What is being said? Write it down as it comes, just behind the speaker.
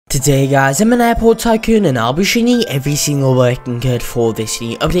Today guys, I'm an airport tycoon and I'll be showing you every single working code for this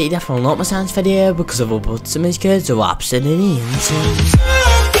new updated F1 Not My Science video because I've uploaded some of these codes are absolutely insane.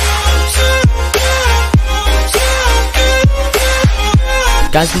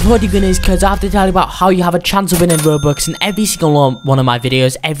 Guys, before I begin these codes, I have to tell you about how you have a chance of winning Robux in every single one of my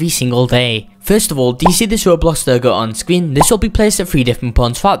videos every single day. First of all, do you see this Roblox logo on screen? This will be placed at 3 different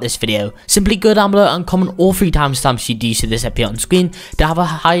points throughout this video. Simply go down below and comment all 3 timestamps you do see this appear on screen to have a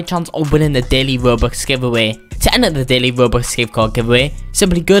higher chance of winning the daily Robux giveaway. To enter the daily Robux gift card giveaway,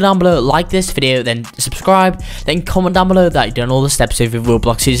 simply go down below, like this video, then subscribe, then comment down below that you've done all the steps with your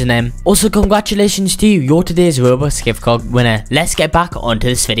Roblox username. Also, congratulations to you, you're today's Robux gift card winner. Let's get back onto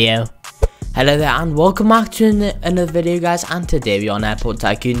this video. Hello there and welcome back to another video guys, and today we're on Airport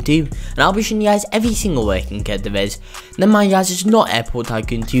Tycoon 2 and I'll be showing you guys every single working code there is. Now mind guys, it's not Airport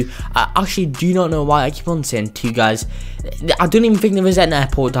Tycoon 2, I actually do not know why I keep on saying 2 guys. I don't even think there is an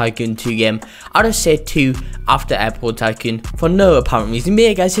Airport Tycoon 2 game. I'll just say 2 after Airport Tycoon for no apparent reason. But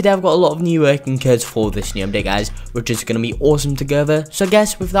yeah guys, today I've got a lot of new working codes for this new update guys, which is going to be awesome to go over. So I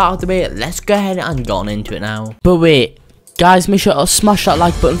guess with that out of the way, let's go ahead and get on into it now. But wait. Guys, make sure to smash that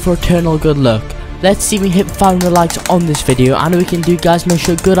like button for eternal good luck. Let's see if we hit 500 likes on this video, and we can do guys, make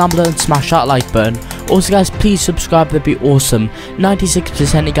sure to go down below and smash that like button. Also guys, please subscribe, that'd be awesome.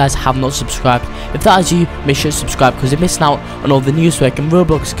 96% of you guys have not subscribed. If that is you, make sure to subscribe because you're missing out on all the newest working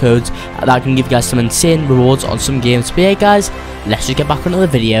Roblox codes that can give you guys some insane rewards on some games. But yeah guys, let's just get back onto the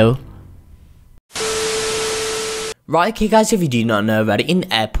video. Right, okay guys, if you do not know already, in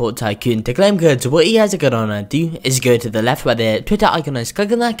Airport Tycoon, to claim codes, what you guys are going to do is go to the left where the Twitter icon is,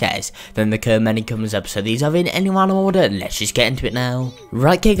 click on that guys, then the code menu comes up, so these are in any random order. Let's just get into it now.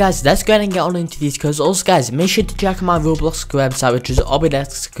 Right, okay guys, let's go ahead and get on into these codes. Also guys, make sure to check out my Roblox website, which is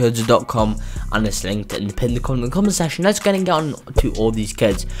obidexcodes.com, and it's linked in the pinned comment section. Let's go ahead and get on to all these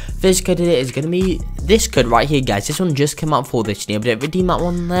codes. First code today is going to be this code right here guys. This one just came out for this new update. Redeem that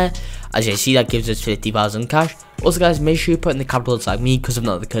one there. As you see, that gives us 50,000 cash. Also guys, make sure you put in the capitals like me, because if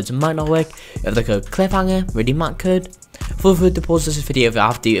not the codes might not work. You have the code cliffhanger, redeem that code. Feel free to pause this video if you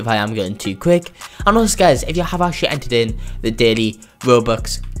have to, if I am going too quick. And also guys, if you have actually entered in the daily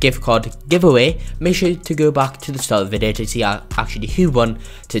Robux gift card giveaway, make sure to go back to the start of the video to see actually who won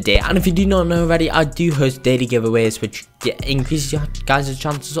today. And if you do not know already, I do host daily giveaways which increases your guys'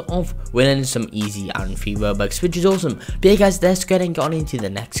 chances of winning some easy and free Robux, which is awesome. But yeah guys, let's go ahead and get on into the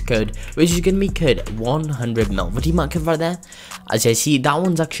next code, which is going to be code 100mil. Redeem that code right there. As I see, that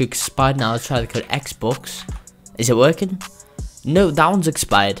one's actually expired now. Let's try the code Xbox. Is it working? No, that one's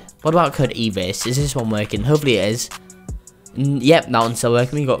expired. What about code Erase? Is this one working? Hopefully it is. Yep, that one's still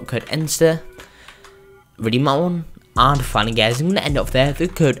working. We got code Insta. Redeem that one. And finally guys, I'm going to end up there. The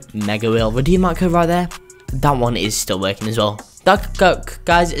code MegaWheel. Redeem that code right there. That one is still working as well. That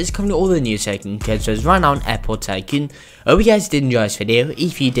guys is covering all the new second codes right now on Airport Tycoon. Hope you guys did enjoy this video.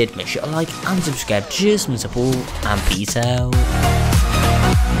 If you did, make sure to like and subscribe to show some support. And peace out.